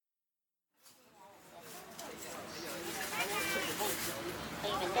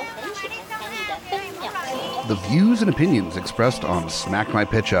The views and opinions expressed on Smack My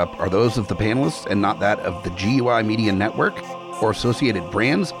Pitch Up are those of the panelists and not that of the GUI Media Network or associated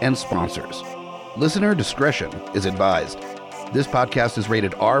brands and sponsors. Listener discretion is advised. This podcast is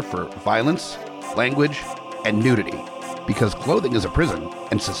rated R for violence, language, and nudity, because clothing is a prison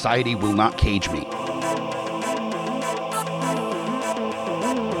and society will not cage me.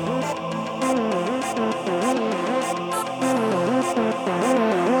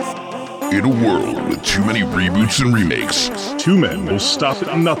 In a world with too many reboots and remakes, two men will stop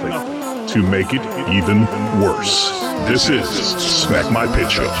at nothing to make it even worse. This is Smack My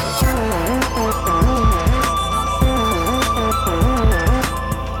Pitch Up.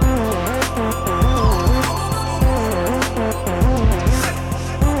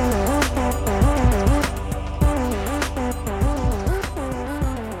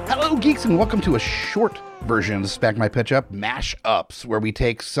 Hello, geeks, and welcome to a short version of Smack My Pitch Up mash-ups, where we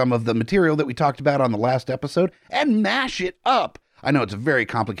take some of the material that we talked about on the last episode and mash it up. I know it's a very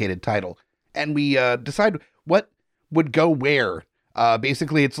complicated title, and we decide what would go where.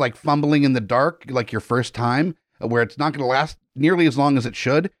 Basically, it's like fumbling in the dark, like your first time, where it's not going to last nearly as long as it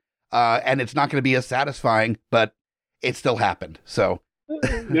should, and it's not going to be as satisfying, but it still happened. So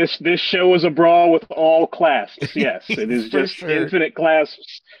this show is a brawl with all clasps. Yes, it is just sure. Infinite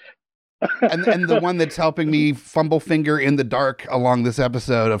clasps. and the one that's helping me fumble finger in the dark along this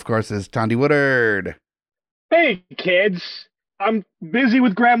episode, of course, is Tandy Woodard. Hey, kids. I'm busy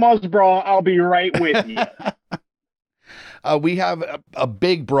with Grandma's brawl. I'll be right with you. We have a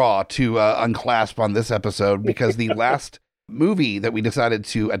big brawl to unclasp on this episode because the last movie that we decided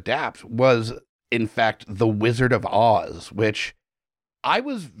to adapt was, in fact, The Wizard of Oz, which I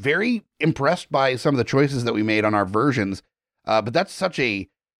was very impressed by some of the choices that we made on our versions. But that's such a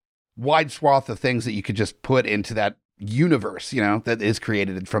wide swath of things that you could just put into that universe, you know, that is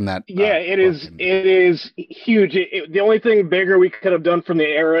created from that. Yeah, it is huge. The only thing bigger we could have done from the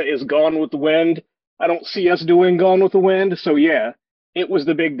era is Gone with the Wind. I don't see us doing Gone with the Wind. So yeah, it was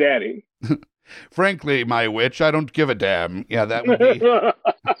the big daddy. Frankly, my witch, I don't give a damn. Yeah, that would be.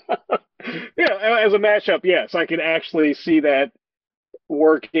 Yeah, as a mashup, yes, I can actually see that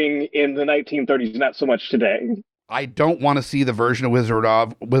working in the 1930s, not so much today. I don't want to see the version of Wizard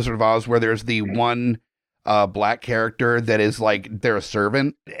of Oz where there's the one black character that is like they're a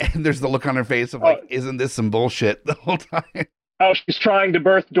servant, and there's the look on her face of like, isn't this some bullshit the whole time? Oh, she's trying to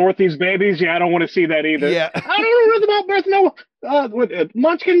birth Dorothy's babies? Yeah, I don't want to see that either. Yeah. I don't know about birth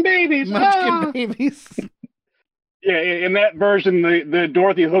Munchkin babies. Munchkin babies. Yeah, in that version, the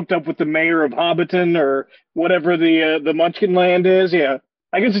Dorothy hooked up with the mayor of Hobbiton or whatever the Munchkin land is. Yeah.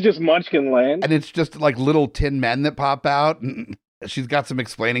 I guess it's just Munchkin Land. And it's just like little tin men that pop out. And she's got some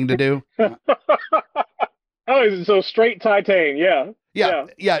explaining to do. Oh, so straight Titan, yeah.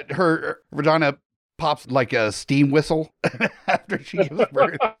 Yeah, her vagina pops like a steam whistle after she gives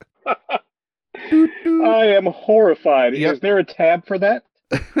birth. I am horrified. Yep. Is there a tab for that?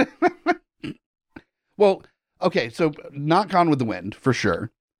 Well, okay, so not Gone with the Wind, for sure.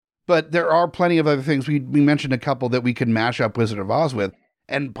 But there are plenty of other things. We mentioned a couple that we could mash up Wizard of Oz with.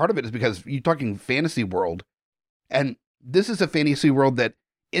 And part of it is because you're talking fantasy world. And this is a fantasy world that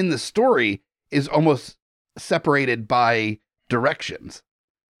in the story is almost separated by directions.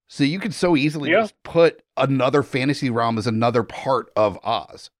 So you could so easily just put another fantasy realm as another part of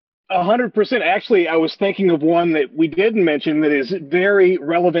Oz. 100%. Actually, I was thinking of one that we didn't mention that is very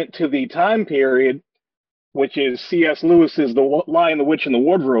relevant to the time period, which is C.S. Lewis's The Lion, the Witch, and the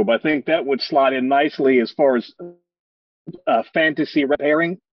Wardrobe. I think that would slot in nicely as far as fantasy red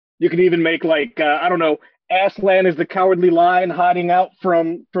herring. You could even make like I don't know, Aslan is the cowardly lion hiding out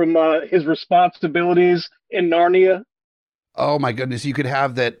from his responsibilities in Narnia. Oh my goodness, you could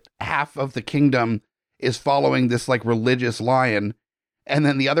have that half of the kingdom is following this like religious lion, and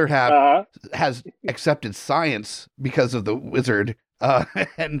then the other half has accepted science because of the wizard.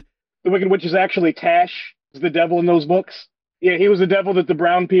 And the Wicked Witch is actually Tash, is the devil in those books. Yeah, he was the devil that the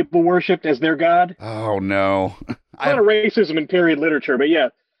brown people worshipped as their god. Oh, no. A lot of racism in period literature, but yeah.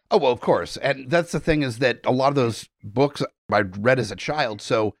 Oh, well, of course. And that's the thing is that a lot of those books I read as a child,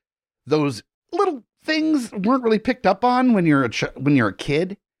 so those little things weren't really picked up on when you're a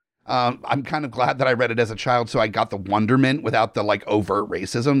kid. I'm kind of glad that I read it as a child, so I got the wonderment without the like overt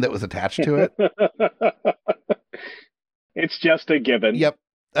racism that was attached to it. It's just a given. Yep.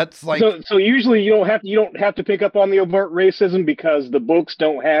 That's like so usually you don't have to pick up on the overt racism because the books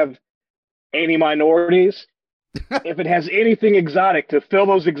don't have any minorities. If it has anything exotic to fill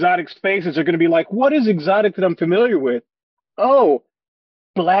those exotic spaces, they're going to be like, what is exotic that I'm familiar with? Oh,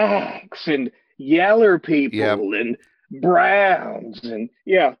 blacks and yeller people and browns and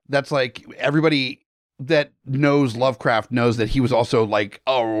yeah. That's like everybody that knows Lovecraft knows that he was also like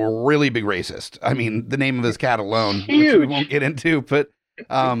a really big racist. I mean, the name of his cat alone, which we won't get into, but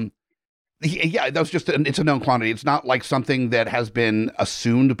yeah, that was just it's a known quantity. It's not like something that has been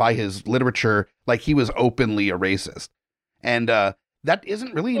assumed by his literature. Like he was openly a racist, and that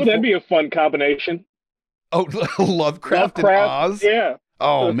isn't really. Oh, that'd be a fun combination. Oh, Lovecraft and Oz. Yeah.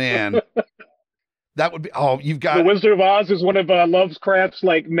 Oh man, that would be. Oh, you've got the Wizard of Oz is one of Lovecraft's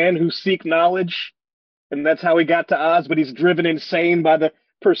like men who seek knowledge. And that's how he got to Oz, but he's driven insane by the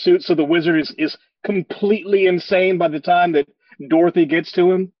pursuit. So the wizard is completely insane by the time that Dorothy gets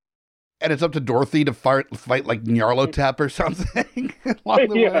to him. And it's up to Dorothy to fight like Nyarlathotep or something along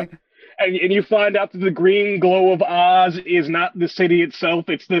the way. And you find out that the green glow of Oz is not the city itself.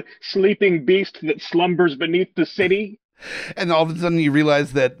 It's the sleeping beast that slumbers beneath the city. And all of a sudden you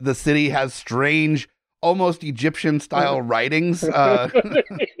realize that the city has strange, almost Egyptian-style writings.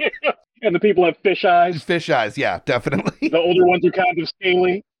 And the people have fish eyes. Fish eyes, yeah, definitely. The older ones are kind of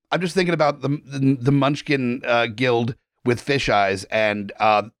scaly. I'm just thinking about the Munchkin guild with fish eyes, and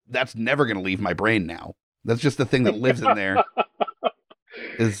that's never going to leave my brain now. That's just the thing that lives in there.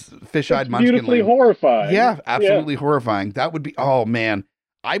 Is fish-eyed Munchkin. Beautifully horrifying. Yeah, absolutely horrifying. That would be. Oh man,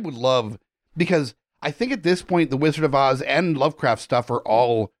 I would love, because I think at this point the Wizard of Oz and Lovecraft stuff are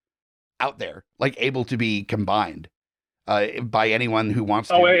all out there, like able to be combined. By anyone who wants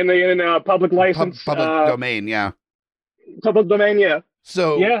to. Oh, in public license? Public domain, yeah. Public domain, yeah.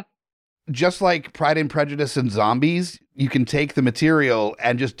 So, yeah, just like Pride and Prejudice and Zombies, you can take the material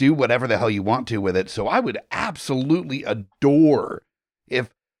and just do whatever the hell you want to with it. So I would absolutely adore if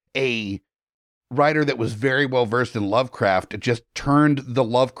a writer that was very well versed in Lovecraft just turned the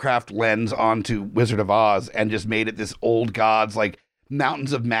Lovecraft lens onto Wizard of Oz and just made it this old gods, like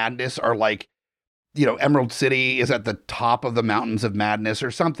Mountains of Madness are like, you know, Emerald City is at the top of the Mountains of Madness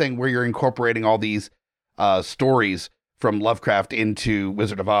or something, where you're incorporating all these stories from Lovecraft into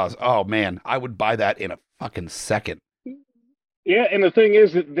Wizard of Oz. Oh man, I would buy that in a fucking second. Yeah, and the thing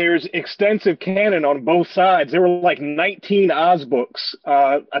is that there's extensive canon on both sides. There were like 19 Oz books.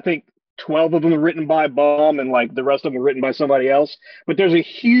 I think 12 of them are written by Baum and like the rest of them are written by somebody else. But there's a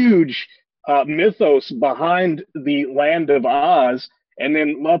huge mythos behind the land of Oz. And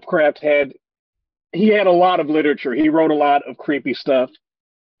then Lovecraft had a lot of literature. He wrote a lot of creepy stuff.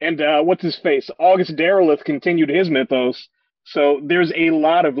 And what's his face? August Derleth continued his mythos. So there's a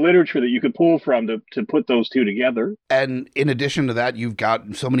lot of literature that you could pull from to put those two together. And in addition to that, you've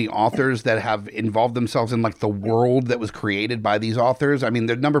got so many authors that have involved themselves in like the world that was created by these authors. I mean,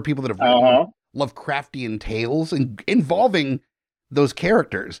 there are a number of people that have written Lovecraftian tales involving those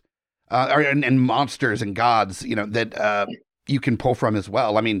characters and monsters and gods, you know, that you can pull from as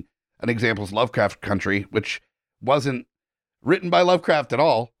well. I mean, an example is Lovecraft Country, which wasn't written by Lovecraft at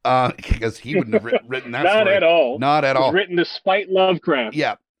all, because he wouldn't have written that Not story. at all. Not at all. It was written despite Lovecraft.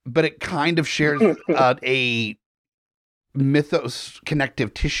 Yeah, but it kind of shares a mythos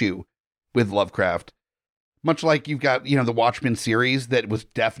connective tissue with Lovecraft. Much like you've got, you know, the Watchmen series that was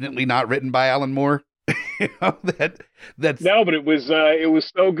definitely not written by Alan Moore. You know, that's No, but it was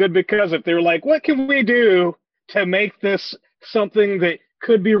so good because if they were like, what can we do to make this something that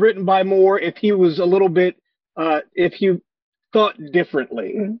could be written by Moore if he was a little bit, if you thought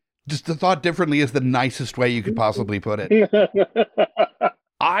differently. Just the thought differently is the nicest way you could possibly put it.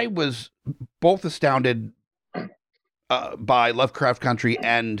 I was both astounded by Lovecraft Country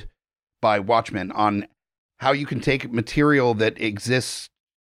and by Watchmen on how you can take material that exists,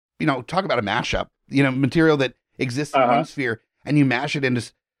 you know, talk about a mashup, you know, material that exists in one sphere and you mash it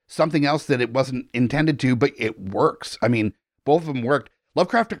into something else that it wasn't intended to, but it works. I mean, both of them worked.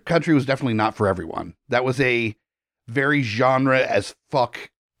 Lovecraft Country was definitely not for everyone. That was a very genre as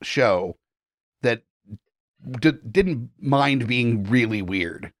fuck show that didn't mind being really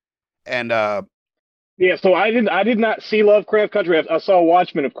weird. And yeah, so I did not see Lovecraft Country. I saw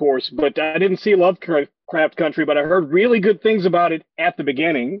Watchmen, of course, but I didn't see Lovecraft Country, but I heard really good things about it at the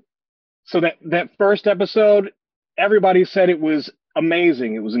beginning. So that first episode, everybody said it was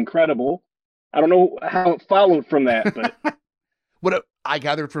amazing. It was incredible. I don't know how it followed from that, but what I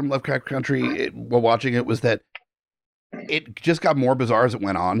gathered from Lovecraft Country while watching it was that it just got more bizarre as it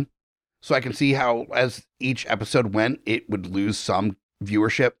went on. So I can see how as each episode went, it would lose some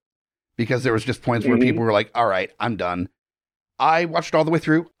viewership because there was just points where people were like, all right, I'm done. I watched all the way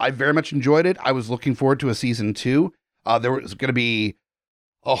through. I very much enjoyed it. I was looking forward to a season 2. There was going to be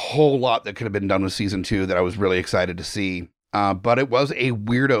a whole lot that could have been done with season 2 that I was really excited to see. But it was a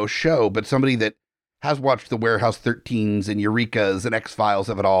weirdo show, but somebody that has watched the Warehouse 13s and Eurekas and X-Files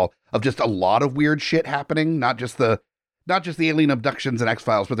of it all, of just a lot of weird shit happening, not just the alien abductions and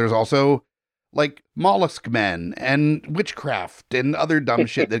X-Files, but there's also like mollusk men and witchcraft and other dumb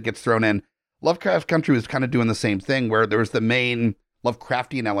shit that gets thrown in. Lovecraft Country was kind of doing the same thing where there was the main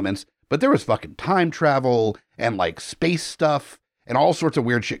Lovecraftian elements, but there was fucking time travel and like space stuff and all sorts of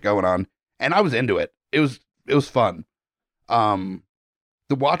weird shit going on. And I was into it. It was fun.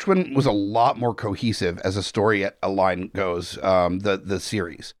 The Watchmen was a lot more cohesive as a story line goes, the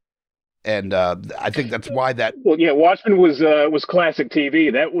series. And I think that's why that... Well, yeah, Watchmen was classic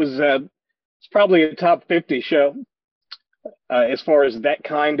TV. That was it's probably a top 50 show as far as that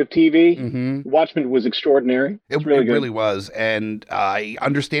kind of TV. Mm-hmm. Watchmen was extraordinary. It really was. And I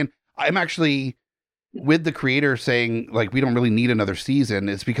understand. I'm actually with the creator saying, like, we don't really need another season.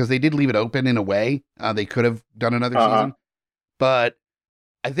 It's because they did leave it open in a way. They could have done another season. But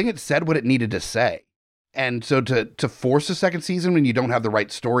I think it said what it needed to say. And so to force a second season when you don't have the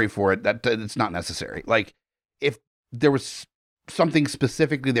right story for it, that it's not necessary. Like, if there was something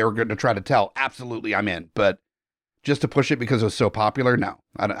specifically they were going to try to tell, absolutely, I'm in. But just to push it because it was so popular, no,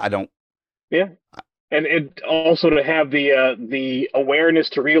 I don't. Yeah. And it also to have the awareness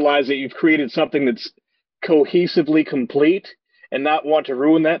to realize that you've created something that's cohesively complete and not want to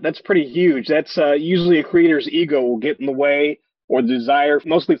ruin that, that's pretty huge. That's usually a creator's ego will get in the way, or the desire,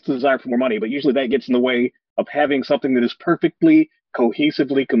 mostly it's the desire for more money, but usually that gets in the way of having something that is perfectly,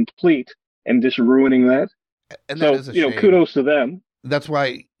 cohesively complete and just ruining that. And so, that is a shame. Kudos to them. That's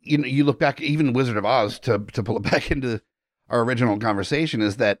why, you look back, even Wizard of Oz, to pull it back into our original conversation,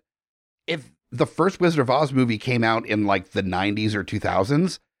 is that if the first Wizard of Oz movie came out in like the 90s or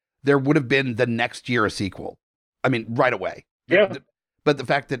 2000s, there would have been the next year a sequel. I mean, right away. Yeah. But the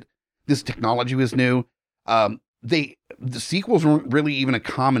fact that this technology was new, the sequels weren't really even a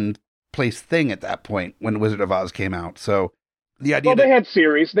commonplace thing at that point when Wizard of Oz came out. So the idea they had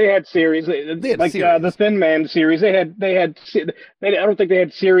series. They had series. The Thin Man series. I don't think they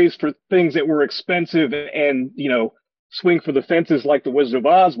had series for things that were expensive and, swing for the fences like the Wizard of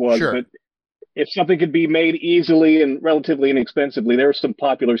Oz was. Sure. But if something could be made easily and relatively inexpensively, there were some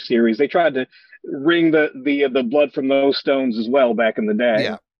popular series. They tried to wring the blood from those stones as well back in the day.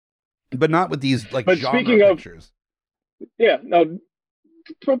 Yeah. But not with these but genre speaking pictures. Yeah, no,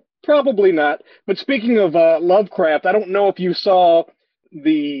 probably not. But speaking of Lovecraft, I don't know if you saw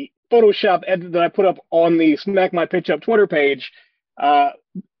the Photoshop edit that I put up on the Smack My Pitch Up Twitter page,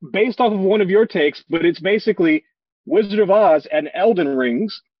 based off of one of your takes, but it's basically Wizard of Oz and Elden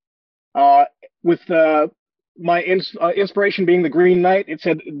Rings, with my inspiration being the Green Knight. It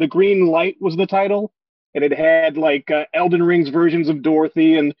said The Green Light was the title, and it had like Elden Ring's versions of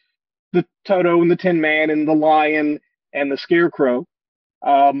Dorothy and the Toto and the Tin Man and the Lion and the Scarecrow.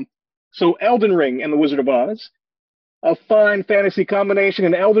 So Elden Ring and the Wizard of Oz, a fine fantasy combination.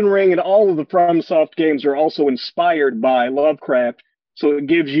 And Elden Ring and all of the FromSoft games are also inspired by Lovecraft, so it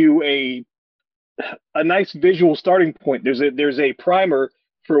gives you a nice visual starting point. There's a primer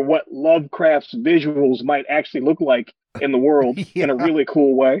for what Lovecraft's visuals might actually look like in the world in a really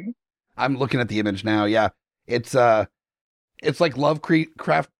cool way. I'm looking at the image now. Yeah, it's like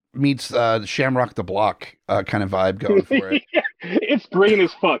Lovecraft meets Shamrock the Block kind of vibe going for it. It's green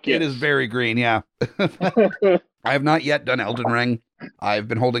as fuck. Yes. It is very green, yeah. I have not yet done Elden Ring. I've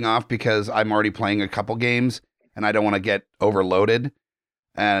been holding off because I'm already playing a couple games and I don't want to get overloaded.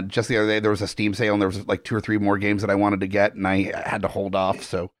 And just the other day there was a Steam sale and there was like 2 or 3 more games that I wanted to get and I had to hold off.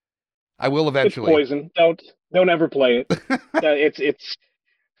 So I will eventually. It's poison. Don't ever play it. It's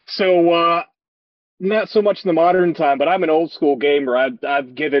so not so much in the modern time, but I'm an old school gamer.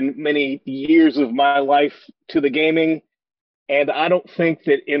 I've given many years of my life to the gaming, and I don't think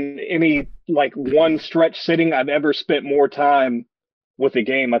that in any like one stretch sitting I've ever spent more time with a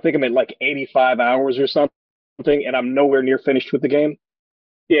game. I think I'm at like 85 hours or something, and I'm nowhere near finished with the game.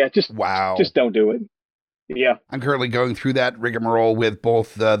 Yeah, just don't do it. Yeah. I'm currently going through that rigmarole with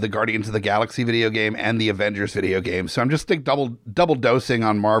both the Guardians of the Galaxy video game and the Avengers video game. So I'm just like double dosing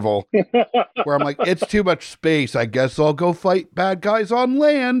on Marvel, where I'm like, it's too much space. I guess I'll go fight bad guys on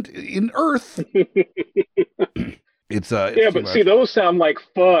land in Earth. It's yeah, but see, those sound like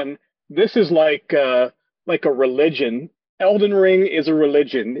fun. This is like a religion. Elden Ring is a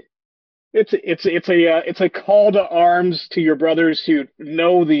religion. It's a call to arms to your brothers who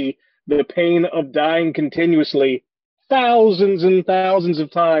know the pain of dying continuously thousands and thousands of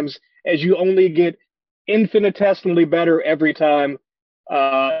times as you only get infinitesimally better every time.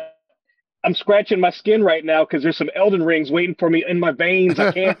 I'm scratching my skin right now because there's some Elden Rings waiting for me in my veins.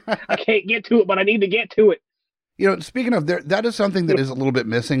 I can't get to it, but I need to get to it. Speaking of that is something that is a little bit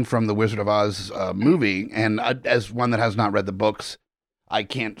missing from the Wizard of Oz movie. And as one that has not read the books, I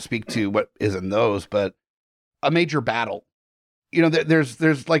can't speak to what is in those, but a major battle. you know,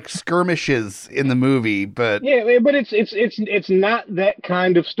 there's like skirmishes in the movie, but Yeah, but it's not that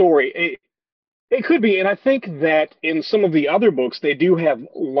kind of story. It could be, and I think that in some of the other books they do have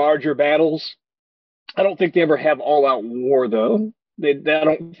larger battles. I don't think they ever have all-out war, though. I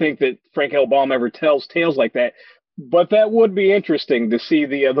don't think that Frank L. Baum ever tells tales like that. But that would be interesting to see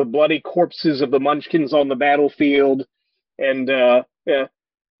the bloody corpses of the Munchkins on the battlefield, and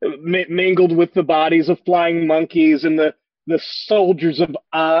mingled with the bodies of flying monkeys and the soldiers of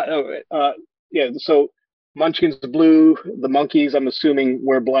So Munchkins blue, the monkeys I'm assuming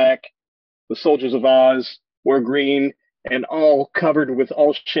were black, the soldiers of Oz were green, and all covered with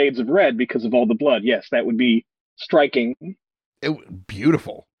all shades of red because of all the blood. Yes, that would be striking.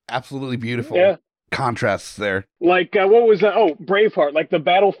 Beautiful, absolutely beautiful. Yeah. Contrasts there. Like what was that? Oh, Braveheart, like the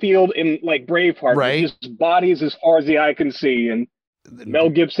battlefield in like Braveheart, right? Just bodies as far as the eye can see, and Mel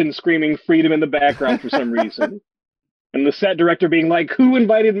Gibson screaming freedom in the background for some reason, and the set director being like, "Who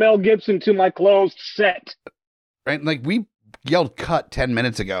invited Mel Gibson to my closed set?" Right, like we yelled "cut" 10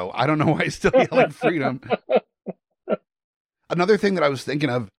 minutes ago. I don't know why he's still yelling freedom. Another thing that I was thinking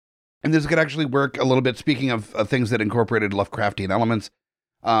of, and this could actually work a little bit, speaking of things that incorporated Lovecraftian elements,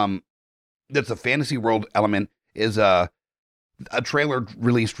 that's a fantasy world element, is a trailer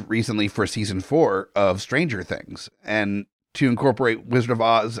released recently for season 4 of Stranger Things. And to incorporate Wizard of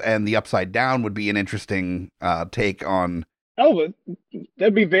Oz and the Upside Down would be an interesting take on... Oh,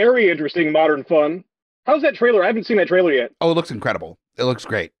 that'd be very interesting, modern fun. How's that trailer? I haven't seen that trailer yet. Oh, it looks incredible. It looks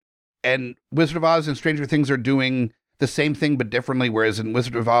great. And Wizard of Oz and Stranger Things are doing the same thing but differently, whereas in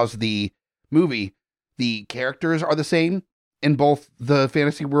Wizard of Oz, the movie, the characters are the same in both the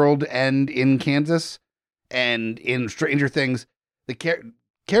fantasy world and in Kansas. And in Stranger Things, the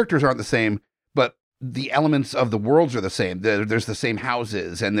characters aren't the same, but the elements of the worlds are the same. There's the same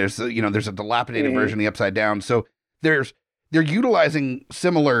houses, and there's a dilapidated version of the Upside Down. So they're utilizing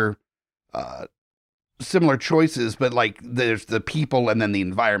similar choices, but like there's the people and then the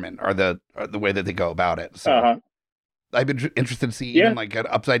environment are the way that they go about it. So I've been interested to see even like an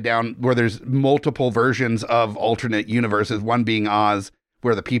Upside Down where there's multiple versions of alternate universes, one being Oz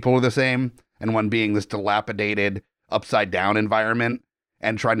where the people are the same and one being this dilapidated upside down environment,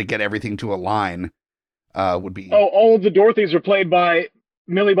 and trying to get everything to align would be... Oh, all of the Dorothys are played by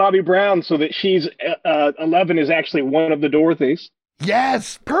Millie Bobby Brown, so that she's 11 is actually one of the Dorothys.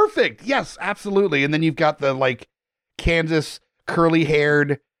 Yes, perfect. Yes, absolutely. And then you've got the like Kansas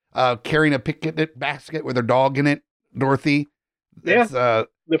curly-haired carrying a picnic basket with her dog in it, Dorothy. That's, the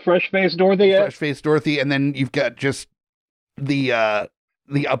fresh-faced Dorothy. Fresh-faced Dorothy, and then you've got just the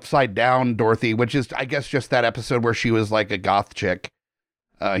upside down Dorothy, which is, I guess, just that episode where she was like a goth chick.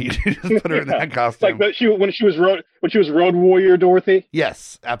 You just put her in that costume, like that. When she was Road Warrior Dorothy.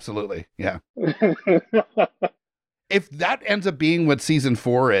 Yes, absolutely. Yeah. If that ends up being what season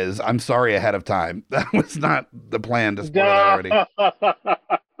 4 is, I'm sorry ahead of time. That was not the plan to spoil it already.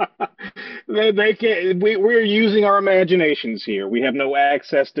 They can't. We're using our imaginations here. We have no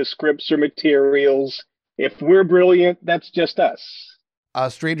access to scripts or materials. If we're brilliant, that's just us.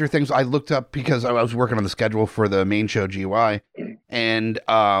 Stranger Things, I looked up because I was working on the schedule for the main show, GY, and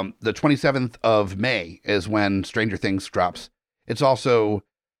the 27th of May is when Stranger Things drops. It's also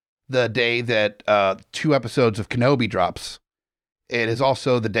the day that 2 episodes of Kenobi drops. It is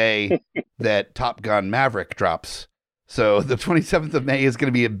also the day that Top Gun Maverick drops. So the 27th of May is going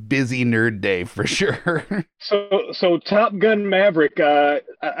to be a busy nerd day for sure. So Top Gun Maverick,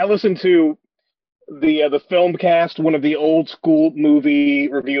 I listened to the Filmcast, one of the old school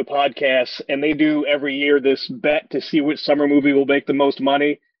movie review podcasts, and they do every year this bet to see which summer movie will make the most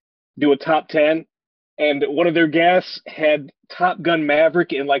money, do a top 10. And one of their guests had Top Gun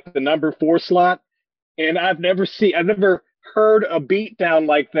Maverick in like the number 4 slot. And I've never heard a beatdown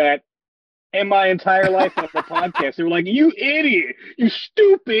like that in my entire life on the podcast. They were like, "You idiot, you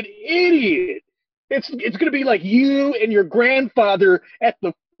stupid idiot. It's going to be like you and your grandfather at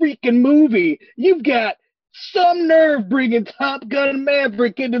the freaking movie. You've got some nerve bringing Top Gun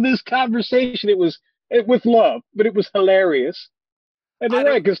Maverick into this conversation." It was with love, but it was hilarious. And they're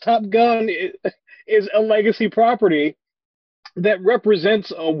right, because Top Gun is a legacy property that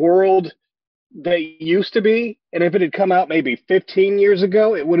represents a world that used to be, and if it had come out maybe 15 years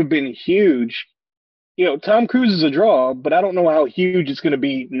ago, it would have been huge. You know, Tom Cruise is a draw, but I don't know how huge it's going to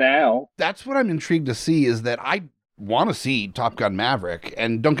be now. That's what I'm intrigued to see, is that I want to see Top Gun Maverick,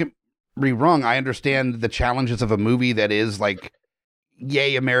 and don't get me wrong, I understand the challenges of a movie that is like,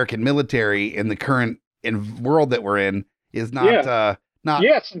 yay, American military in the current world that we're in is not, not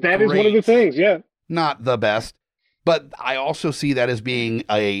yes, that great, is one of the things, not the best. But I also see that as being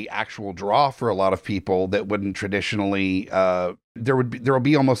a actual draw for a lot of people that wouldn't traditionally there will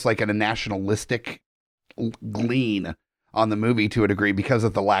be almost like a nationalistic lean on the movie to a degree because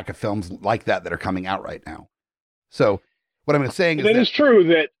of the lack of films like that are coming out right now. So what I'm saying is that is true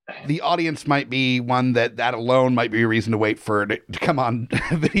that the audience might be one that alone might be a reason to wait for it to come on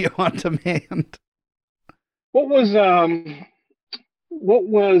video on demand. What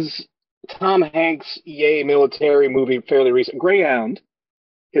was Tom Hanks' yay military movie fairly recent? Greyhound,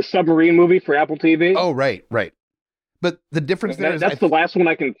 his submarine movie for Apple TV. Oh, right. But the difference there is that's the last one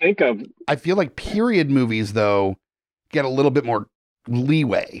I can think of. I feel like period movies, though, get a little bit more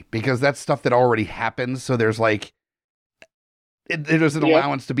leeway because that's stuff that already happens. So there's like, there's an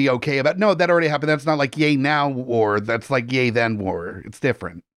allowance to be okay about, no, that already happened. That's not like yay now war. That's like yay then war. It's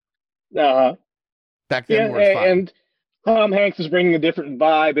different. Back then, war was fine. And Tom Hanks is bringing a different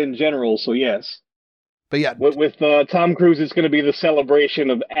vibe in general. So yes. But yeah, with Tom Cruise, it's going to be the celebration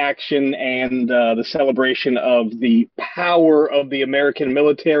of action and the celebration of the power of the American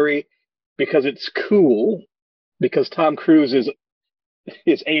military because it's cool. Because Tom Cruise is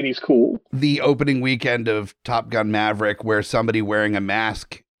 80s cool. The opening weekend of Top Gun Maverick, where somebody wearing a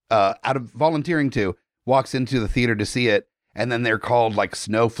mask, out of volunteering to, walks into the theater to see it, and then they're called like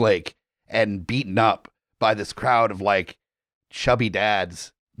Snowflake and beaten up by this crowd of like chubby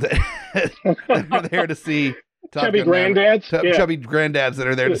dads that are there to see Chubby granddads? Chubby granddads that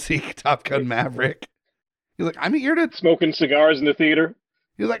are there to see Top Gun Maverick. He's like, I'm here to... Smoking cigars in the theater.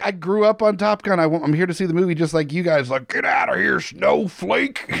 He's like, I grew up on Top Gun. I'm here to see the movie just like you guys. Like, get out of here,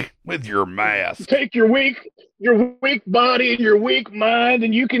 Snowflake, with your mask. Take your weak body and your weak mind,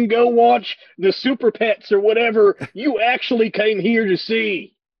 and you can go watch the Super Pets or whatever you actually came here to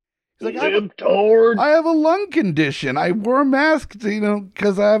see. He's like, I have a lung condition. I wore a mask,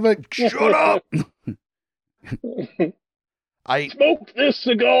 because I have a... Shut up! I smoked this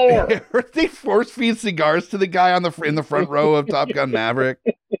cigar. They force feed cigars to the guy in the front row of Top Gun Maverick.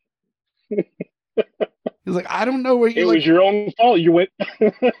 He's like, I don't know where you. It was your own fault. You went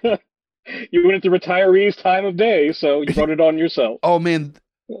at the retirees' time of day, so you brought it on yourself. Oh man,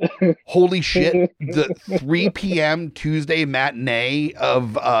 holy shit! The 3 p.m. Tuesday matinee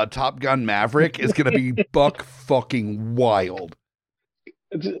of Top Gun Maverick is gonna be buck fucking wild.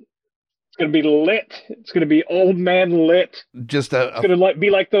 It's going to be lit. It's going to be old man lit. It's going to be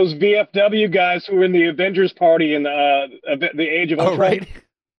like those VFW guys who were in the Avengers party in the Age of Ultron. Right.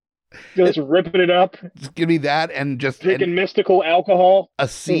 Just ripping it up. It's going to be that and just drinking mystical alcohol. A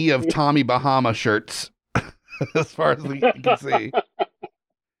sea of Tommy Bahama shirts, as far as we can see,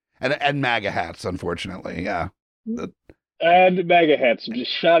 and MAGA hats. Unfortunately, yeah. And MAGA hats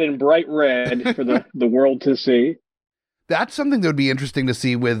just shot in bright red for the world to see. That's something that would be interesting to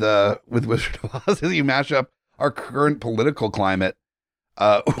see with Wizard of Oz as you mash up our current political climate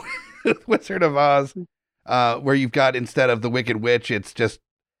with Wizard of Oz, where you've got, instead of the Wicked Witch, it's just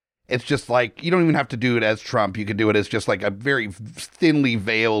like, you don't even have to do it as Trump. You can do it as just like a very thinly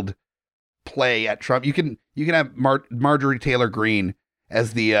veiled play at Trump. You can have Marjorie Taylor Greene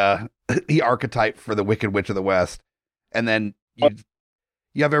as the archetype for the Wicked Witch of the West, and then you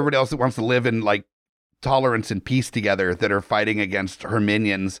have everybody else that wants to live in like tolerance and peace together, that are fighting against her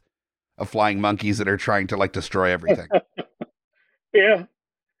minions of flying monkeys that are trying to like destroy everything. Yeah,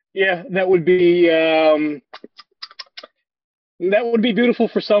 that would be beautiful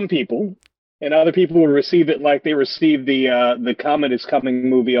for some people, and other people would receive it like they received the Comet is Coming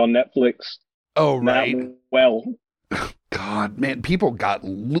movie on Netflix. Oh right. Well, God, man, people got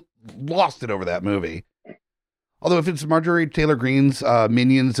lost it over that movie. Although if it's Marjorie Taylor Greene's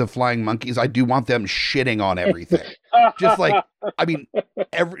minions of flying monkeys, I do want them shitting on everything. Just like, I mean,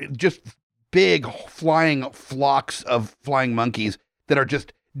 just big flying flocks of flying monkeys that are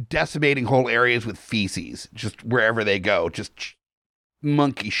just decimating whole areas with feces, just wherever they go, just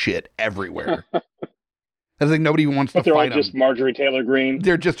monkey shit everywhere. That's like nobody even wants to fight them. They're all just Marjorie Taylor Greene.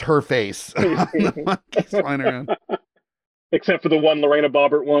 They're just her face on the monkeys flying around. Except for the one Lorena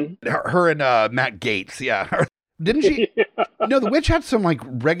Bobbitt one. Her and Matt Gaetz, yeah. Didn't she? Yeah. No, the witch had some like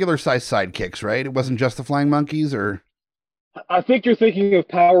regular sized sidekicks, right? It wasn't just the flying monkeys, or? I think you're thinking of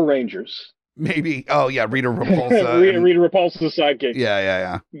Power Rangers. Maybe. Oh yeah, Rita Repulsa. Rita Repulsa's sidekick.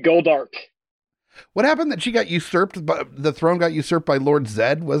 Yeah. Goldark. What happened that she got usurped? The throne got usurped by Lord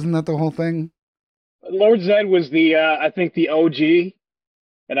Zed. Wasn't that the whole thing? Lord Zed was I think the OG,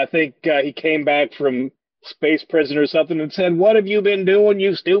 and I think he came back from space prison or something and said, "What have you been doing,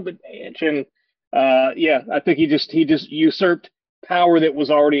 you stupid bitch?" And I think he just usurped power that was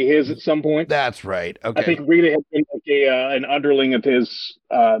already his at some point. That's right. Okay. I think Rita had been like an underling of his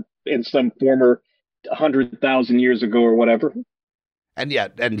in some former 100,000 years ago or whatever. And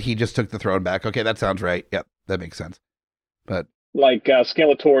he just took the throne back. Okay, that sounds right. Yep, that makes sense. But like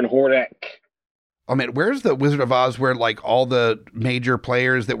Skeletor and Hordak. Oh man, where's the Wizard of Oz where like all the major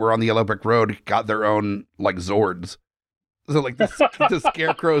players that were on the Yellow Brick Road got their own like Zords? So like the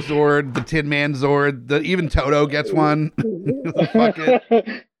Scarecrow Zord, the Tin Man Zord, even Toto gets one. Fuck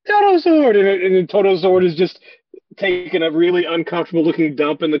it. Toto Zord, and Toto Zord is just taking a really uncomfortable looking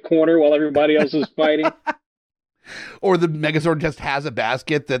dump in the corner while everybody else is fighting. Or the Megazord just has a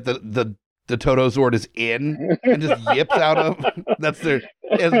basket that the Toto Zord is in and just yips out of.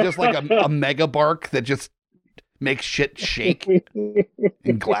 It's just like a mega bark that just makes shit shake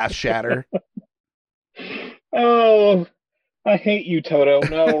and glass shatter. Oh, I hate you, Toto.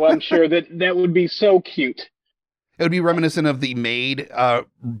 No, I'm sure that would be so cute. It would be reminiscent of the Maid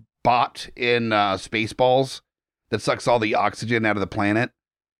bot in Spaceballs that sucks all the oxygen out of the planet.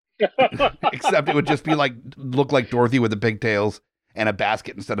 Except it would just be look like Dorothy with the pigtails and a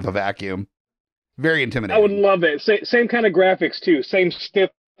basket instead of a vacuum. Very intimidating. I would love it. Same kind of graphics too. Same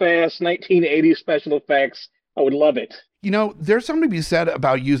stiff-ass 1980s special effects. I would love it. You know, there's something to be said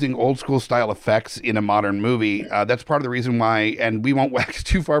about using old school style effects in a modern movie. That's part of the reason why, and we won't wax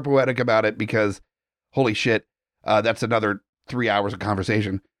too far poetic about it because, holy shit, that's another 3 hours of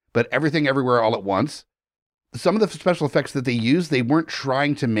conversation. But Everything Everywhere All at Once, some of the special effects that they used, they weren't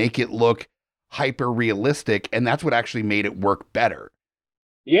trying to make it look hyper realistic, and that's what actually made it work better.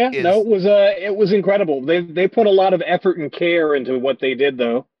 Yeah, it was incredible. They put a lot of effort and care into what they did,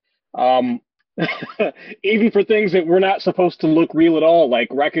 though. Even for things that were not supposed to look real at all, like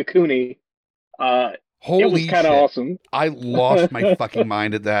Raccacoonie. Holy it was kind of awesome. I lost my fucking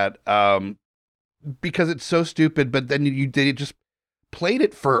mind at that because it's so stupid. But then they just played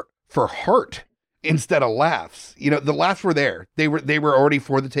it for heart instead of laughs. You know, the laughs were there. They were already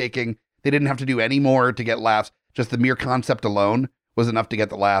for the taking. They didn't have to do any more to get laughs. Just the mere concept alone was enough to get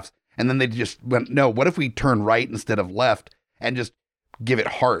the laughs. And then they just went, no, what if we turn right instead of left and just give it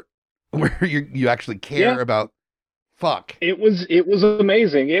heart? Where you actually care about fuck. It was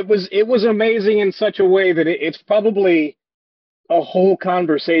amazing. It was amazing in such a way that it's probably a whole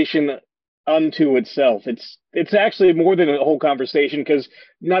conversation unto itself. It's actually more than a whole conversation because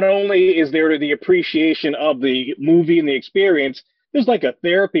not only is there the appreciation of the movie and the experience, there's like a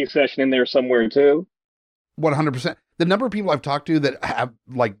therapy session in there somewhere too. 100%. The number of people I've talked to that have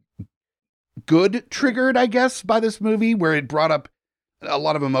like good triggered, I guess, by this movie where it brought up a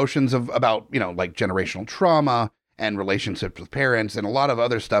lot of emotions about, you know, like generational trauma and relationships with parents and a lot of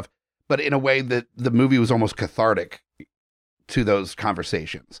other stuff, but in a way that the movie was almost cathartic to those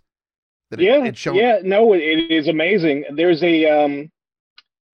conversations. It showed... it is amazing. There's a,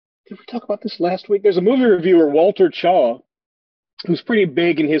 did we talk about this last week? There's a movie reviewer, Walter Chaw, who's pretty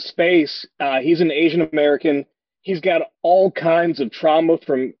big in his space. He's an Asian American. He's got all kinds of trauma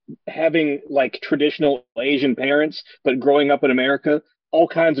from having like traditional Asian parents, but growing up in America, all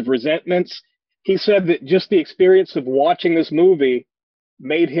kinds of resentments. He said that just the experience of watching this movie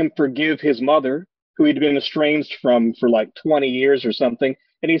made him forgive his mother, who he'd been estranged from for like 20 years or something.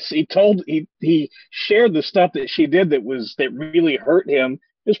 And he shared the stuff that she did that really hurt him.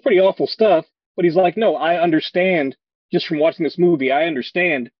 It was pretty awful stuff, but he's like, no, I understand just from watching this movie. I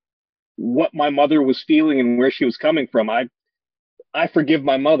understand what my mother was feeling and where she was coming from. I forgive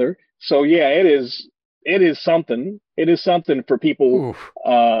my mother. So yeah, it is something. It is something for people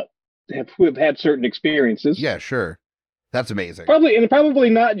who have had certain experiences. Yeah, sure. That's amazing. Probably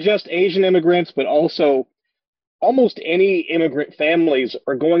not just Asian immigrants, but also almost any immigrant families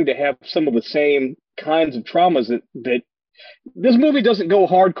are going to have some of the same kinds of traumas that this movie doesn't go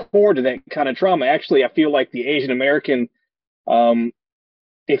hardcore to that kind of trauma. Actually, I feel like the Asian American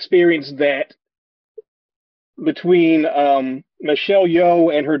experience that between Michelle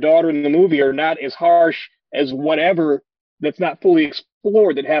Yeoh and her daughter in the movie are not as harsh as whatever that's not fully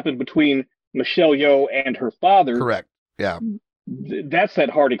explored that happened between Michelle Yeoh and her father. Correct. Yeah. That's that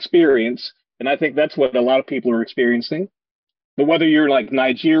hard experience. And I think that's what a lot of people are experiencing. But whether you're like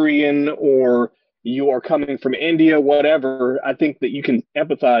Nigerian or you are coming from India, whatever, I think that you can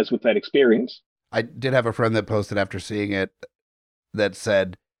empathize with that experience. I did have a friend that posted after seeing it that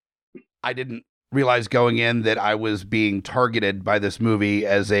said, I didn't realize going in that I was being targeted by this movie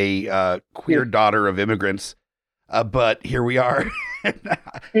as a queer daughter of immigrants. But here we are. I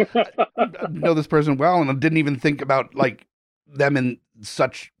know this person well, and I didn't even think about like them in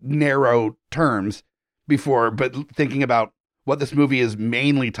such narrow terms before, but thinking about what this movie is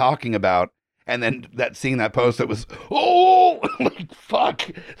mainly talking about. And then seeing that post that was, like, fuck,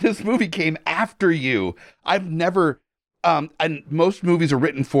 this movie came after you. I've never, and most movies are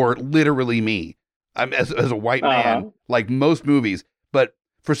written for literally me. I'm as a white man, like most movies, but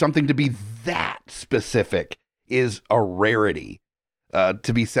for something to be that specific is a rarity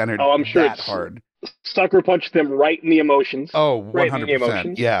to be centered I'm sure that it's hard. Sucker punched them right in the emotions. Oh, right in the 100%.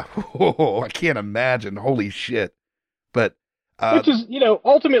 emotions. Yeah. I can't imagine. Holy shit. But Which is,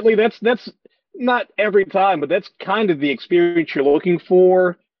 ultimately that's not every time, but that's kind of the experience you're looking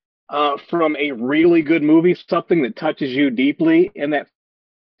for from a really good movie, something that touches you deeply in that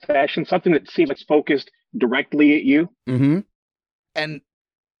fashion, something that seems like it's focused directly at you. mm-hmm. And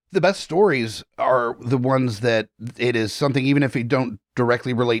the best stories are the ones that it is something, even if you don't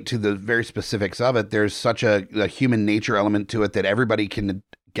directly relate to the very specifics of it, there's such a human nature element to it that everybody can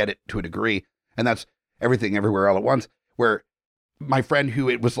get it to a degree. And that's Everything Everywhere All at Once, where my friend, who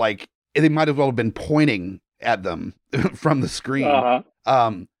it was like, they might as well have been pointing at them from the screen.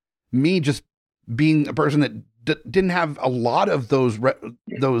 Uh-huh. Me just being a person that didn't have a lot of those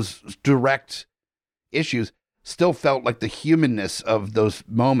direct issues, still felt like the humanness of those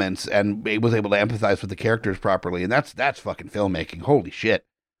moments and was able to empathize with the characters properly. And that's fucking filmmaking. Holy shit.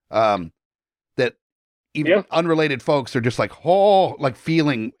 That even unrelated folks are just like,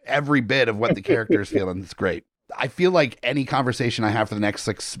 feeling every bit of what the character is feeling. It's great. I feel like any conversation I have for the next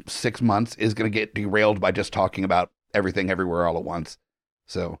six months is going to get derailed by just talking about Everything Everywhere All at Once.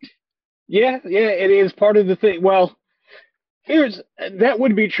 So. Yeah, it is part of the thing. Well, that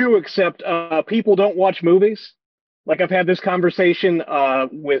would be true, except people don't watch movies. Like I've had this conversation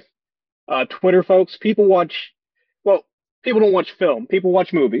with Twitter folks. People don't watch film. People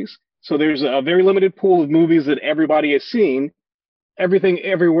watch movies. So there's a very limited pool of movies that everybody has seen. Everything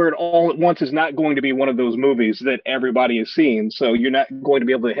Everywhere All at Once is not going to be one of those movies that everybody has seen. So you're not going to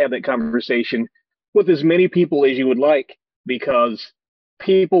be able to have that conversation with as many people as you would like, because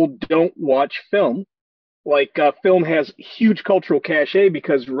people don't watch film. Like film has huge cultural cachet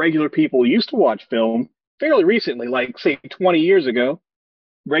because regular people used to watch film fairly recently, like say 20 years ago.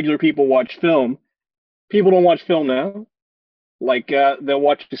 Regular people watch film. People don't watch film now. Like they'll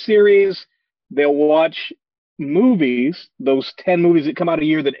watch the series, they'll watch movies, those 10 movies that come out a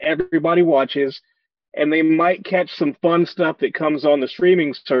year that everybody watches, and they might catch some fun stuff that comes on the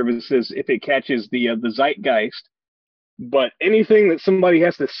streaming services if it catches the zeitgeist. But anything that somebody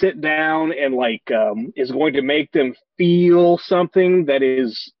has to sit down and is going to make them feel something that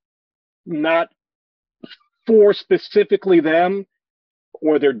is not for specifically them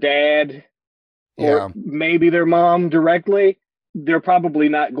or their dad or maybe their mom directly, they're probably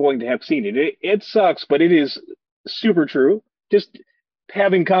not going to have seen it. It sucks, but it is super true. Just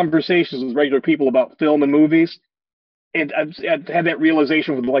having conversations with regular people about film and movies, and I've had that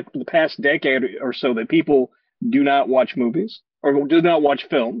realization with like the past decade or so that people do not watch movies or do not watch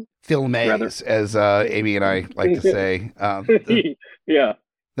film. Filmaze, as Amy and I like to say. Yeah.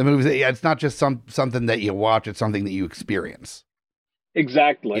 The movies, it's not just something that you watch, it's something that you experience.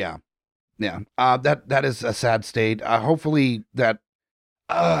 Exactly. Yeah. That is a sad state. Hopefully that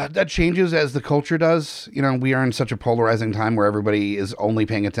changes as the culture does. We are in such a polarizing time where everybody is only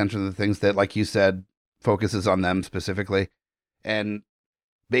paying attention to the things that, like you said, focuses on them specifically. And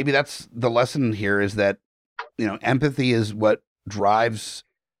maybe that's the lesson here, is that, empathy is what drives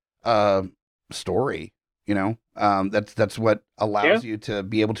story. That's what allows you to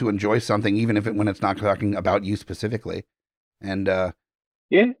be able to enjoy something, even when it's not talking about you specifically. And well,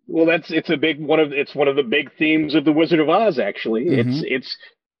 it's one of the big themes of the Wizard of Oz. Actually, it's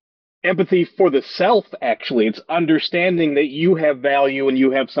empathy for the self. Actually, it's understanding that you have value and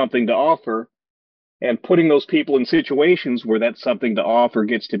you have something to offer, and putting those people in situations where that something to offer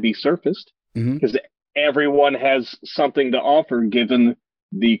gets to be surfaced, because everyone has something to offer given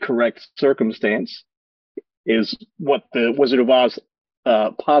the correct circumstance, is what the Wizard of Oz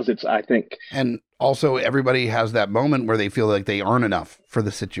posits, I think. And also, everybody has that moment where they feel like they aren't enough for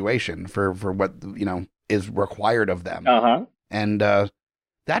the situation, for what is required of them. And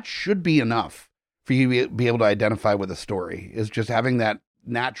that should be enough for you to be able to identify with a story, is just having that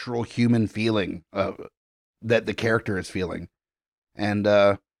natural human feeling that the character is feeling. And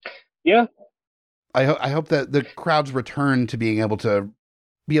I hope that the crowds return to being able to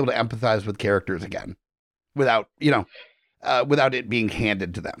empathize with characters again, without it being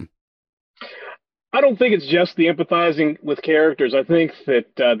handed to them. I don't think it's just the empathizing with characters. I think that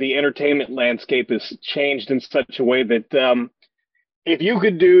the entertainment landscape has changed in such a way that if you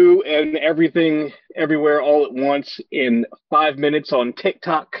could do an Everything Everywhere All at Once in 5 minutes on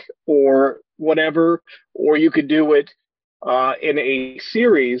TikTok or whatever, or you could do it in a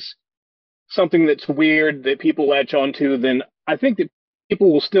series, something that's weird that people latch onto, then I think that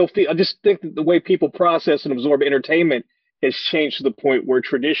people will still feel. I just think that the way people process and absorb entertainment has changed to the point where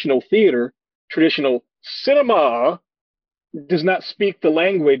traditional theater, traditional cinema does not speak the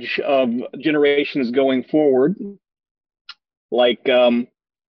language of generations going forward. Like, and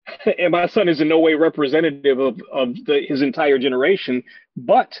my son is in no way representative of his entire generation,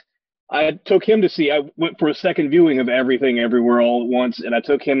 but I took him to see, I went for a second viewing of Everything Everywhere All at Once, and I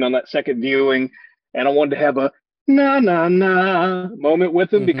took him on that second viewing, and I wanted to have a na moment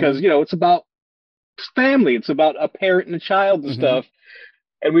with him because, it's about family. It's about a parent and a child and stuff.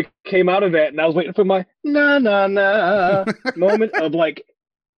 And we came out of that, and I was waiting for my na moment of like,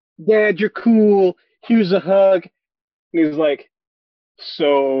 Dad, you're cool. Here's a hug. And he's like,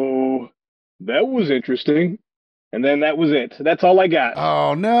 so that was interesting. And then that was it. That's all I got.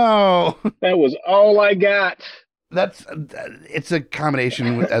 Oh, no. That was all I got. It's a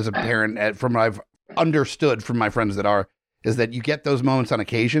combination as a parent, from what I've understood from my friends is that you get those moments on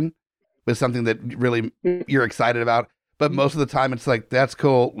occasion with something that really you're excited about. But most of the time it's like, that's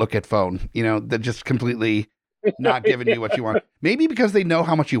cool. Look at phone, they're just completely not giving you what you want. Maybe because they know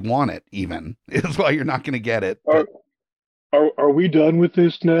how much you want it even is why you're not going to get it. Are we done with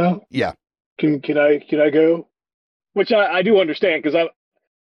this now? Yeah. Can I go? Which I do understand because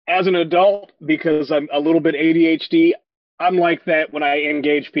as an adult, because I'm a little bit ADHD, I'm like that when I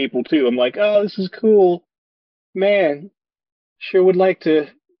engage people too. I'm like, oh, this is cool. Man, sure would like to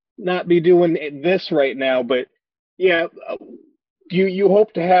not be doing this right now. But yeah, you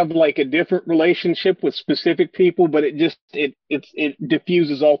hope to have like a different relationship with specific people, but it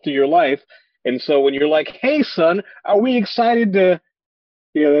diffuses all through your life. And so when you're like, hey, son, are we excited to,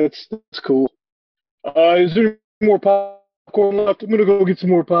 yeah, that's cool. Is there more popcorn left? I'm going to go get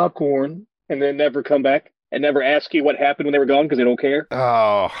some more popcorn, and then never come back and never ask you what happened when they were gone because they don't care.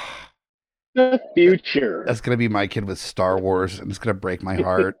 Oh, the future. That's going to be my kid with Star Wars, and it's going to break my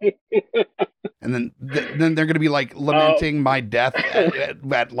heart. And then they're going to be like lamenting my death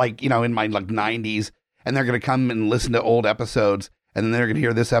at like, in my like 90s. And they're going to come and listen to old episodes. And then they're going to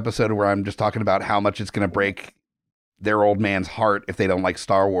hear this episode where I'm just talking about how much it's going to break their old man's heart if they don't like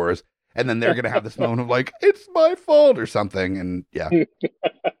Star Wars. And then they're going to have this moment of like, it's my fault or something. And yeah.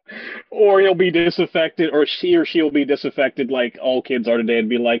 Or he'll be disaffected, or she'll be disaffected like all kids are today and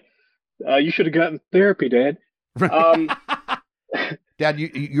be like, you should have gotten therapy, Dad. Dad,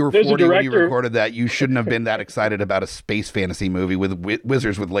 you were 40 when you recorded that. You shouldn't have been that excited about a space fantasy movie with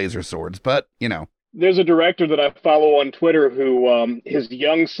wizards with laser swords. But, There's a director that I follow on Twitter who, his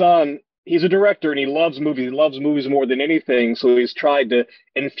young son, he's a director and he loves movies. He loves movies more than anything. So he's tried to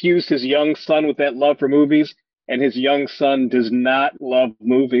infuse his young son with that love for movies. And his young son does not love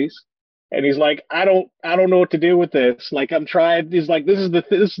movies. And he's like, I don't know what to do with this. Like, I'm trying. He's like, this is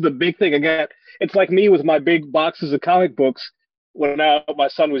the big thing I got. It's like me with my big boxes of comic books when my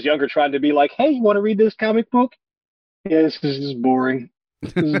son was younger, trying to be like, hey, you want to read this comic book? Yeah, this is boring.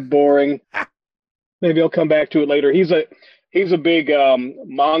 This is boring. Maybe I'll come back to it later. He's a big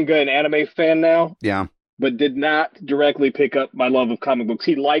manga and anime fan now. Yeah. But did not directly pick up my love of comic books.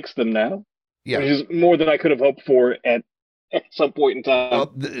 He likes them now. Yeah. Which is more than I could have hoped for at some point in time.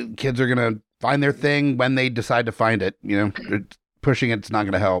 Well, the kids are going to find their thing when they decide to find it. Pushing it's not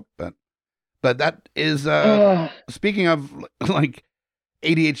going to help. But that is, speaking of like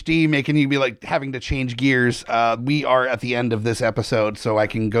ADHD making you be like having to change gears, we are at the end of this episode, so I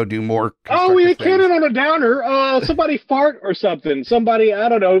can go do more. Oh, we can't end on a downer. Somebody fart or something. Somebody, I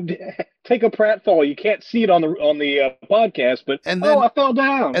don't know, take a pratfall. You can't see it on the podcast, but I fell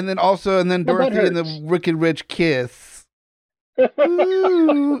down. And then Dorothy and the Wicked Rich kiss.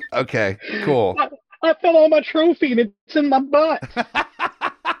 Okay, cool. I fell on my trophy and it's in my butt.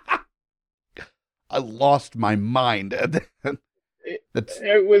 I lost my mind.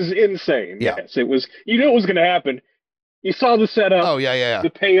 It was insane. Yeah. Yes, it was. You knew it was going to happen. You saw the setup. Oh, yeah. The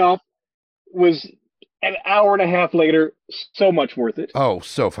payoff was an hour and a half later. So much worth it. Oh,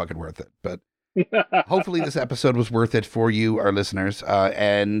 so fucking worth it. But hopefully this episode was worth it for you, our listeners.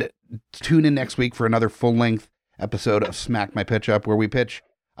 And tune in next week for another full-length episode of Smack My Pitch Up, where we pitch,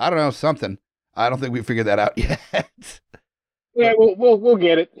 I don't know, something. I don't think we figured that out yet. Yeah, we'll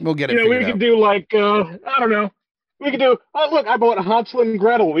get it. We'll get it. We could do like I don't know. We could do. Oh, look, I bought Hansel and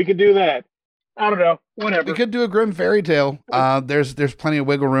Gretel. We could do that. I don't know. Whatever. We could do a Grimm fairy tale. There's plenty of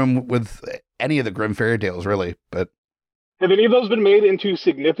wiggle room with any of the Grimm fairy tales, really. But have any of those been made into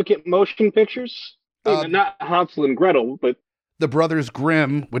significant motion pictures? Not Hansel and Gretel, but The Brothers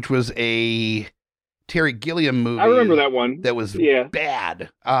Grimm, which was a Terry Gilliam movie. I remember that one. That was bad.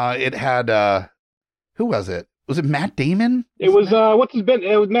 It had who was it? Was it Matt Damon? It was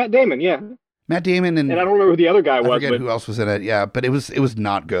It was Matt Damon, yeah. Matt Damon and I don't remember who the other guy was. I forget who else was in it. Yeah, but it was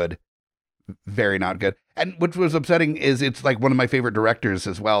not good. Very not good. And what was upsetting is it's like one of my favorite directors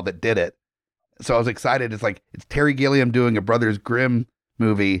as well that did it. So I was excited. It's like, it's Terry Gilliam doing a Brothers Grimm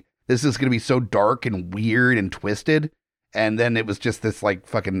movie. This is going to be so dark and weird and twisted. And then it was just this like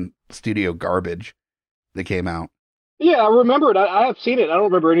fucking studio garbage that came out. Yeah, I remember it. I have seen it. I don't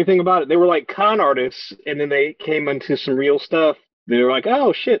remember anything about it. They were like con artists, and then they came into some real stuff. They were like,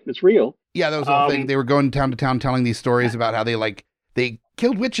 oh shit, it's real. Yeah, that was the whole thing. They were going town to town telling these stories about how they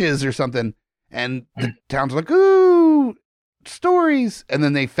killed witches or something. And the town's like, ooh, stories. And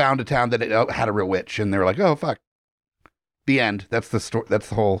then they found a town that had a real witch, and they were like, oh fuck. The end. That's the story. That's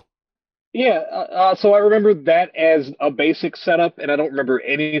the whole. Yeah, so I remember that as a basic setup, and I don't remember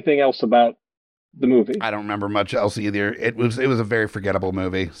anything else about the movie. I don't remember much else either. It was a very forgettable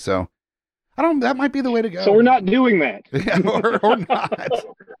movie, so that might be the way to go. So we're not doing that. or not.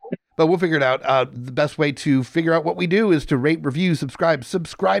 But we'll figure it out. The best way to figure out what we do is to rate, review,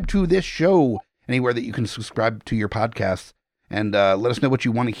 subscribe to this show anywhere that you can subscribe to your podcasts. And let us know what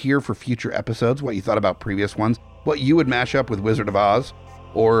you want to hear for future episodes, what you thought about previous ones, what you would mash up with Wizard of Oz,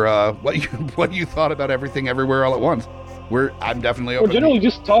 or what you thought about Everything Everywhere All at Once. I'm definitely open. Or generally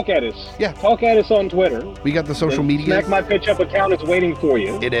just talk at us. Yeah. Talk at us on Twitter. We got the social media. Smack My Pitch Up account is waiting for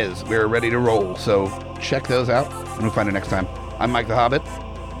you. It is. We're ready to roll. So check those out, and we'll find you next time. I'm Mike the Hobbit.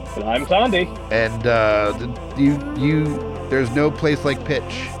 And I'm Tandy. And there's no place like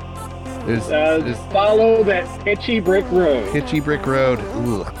Pitch. There's follow that pitchy brick road. Pitchy brick road.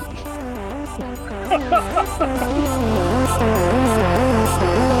 Ugh.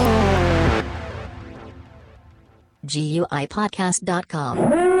 GUIPodcast.com.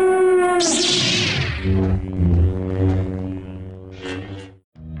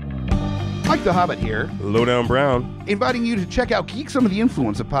 Mike the Hobbit here, Lowdown Brown, inviting you to check out Geek Some of the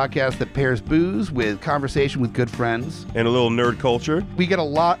Influence, a podcast that pairs booze with conversation with good friends. and a little nerd culture. We get a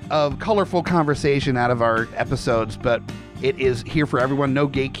lot of colorful conversation out of our episodes, but it is here for everyone, no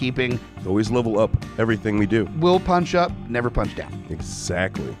gatekeeping. Always level up everything we do. We'll punch up, never punch down.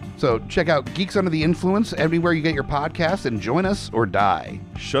 Exactly. So check out Geeks Under the Influence everywhere you get your podcasts, and join us or die.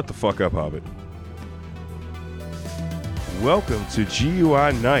 Shut the fuck up, Hobbit. Welcome to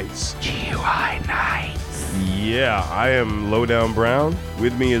GUI Nights. GUI Nights. Yeah, I am Lowdown Brown.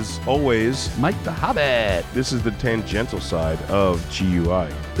 With me as always, Mike the Hobbit. this is the tangential side of GUI.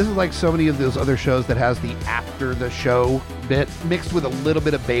 This is like so many of those other shows that has the after the show bit mixed with a little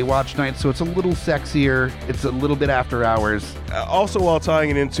bit of Baywatch Nights, so it's a little sexier. It's a little bit after hours. Also while tying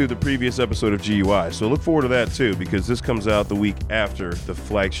it into the previous episode of GUI. So look forward to that too, because this comes out the week after the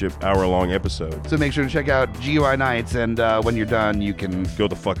flagship hour-long episode. So make sure to check out GUI Nights, and when you're done, you can Go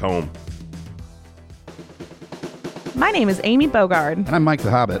the fuck home. My name is Amy Bogard, And I'm Mike the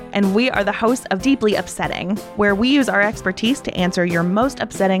Hobbit. and we are the hosts of Deeply Upsetting, where we use our expertise to answer your most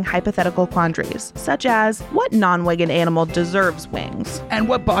upsetting hypothetical quandaries, such as, what non-winged animal deserves wings? And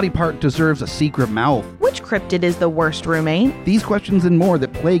what body part deserves a secret mouth? Which cryptid is the worst roommate? These questions and more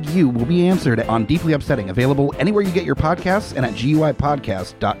that plague you will be answered on Deeply Upsetting, available anywhere you get your podcasts and at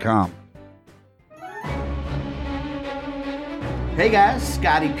GUIPodcast.com. Hey guys,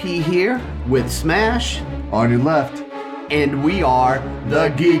 Scotty P here with Smash on your left. And we are the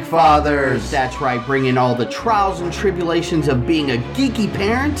Geek Fathers. That's right, bringing all the trials and tribulations of being a geeky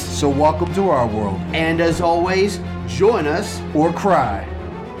parent. So welcome to our world. And as always, join us Or cry.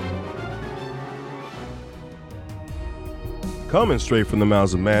 Coming straight from the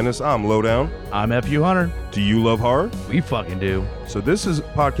mouths of madness, I'm Lowdown. I'm F.U. Hunter. Do you love horror? We fucking do. So this is a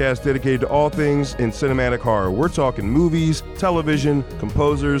podcast dedicated to all things in cinematic horror. We're talking movies, television,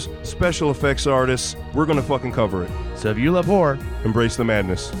 composers, special effects artists. We're gonna fucking cover it. So if you love horror, Embrace the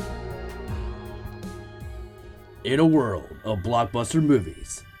madness. In a world of blockbuster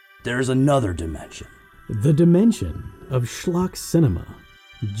movies, there's another dimension. The dimension of schlock cinema.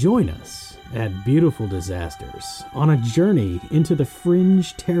 Join us at Beautiful Disasters on a journey into the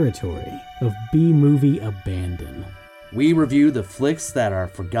fringe territory of B-movie abandon. We review the flicks that are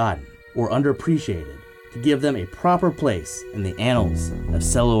forgotten or underappreciated to give them a proper place in the annals of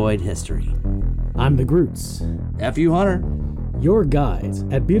celluloid history. I'm the Groots, F.U. Hunter. your guides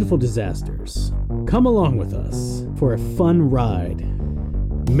at Beautiful Disasters. Come along with us for a fun ride.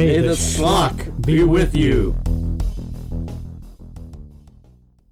 May May the schlock be with you.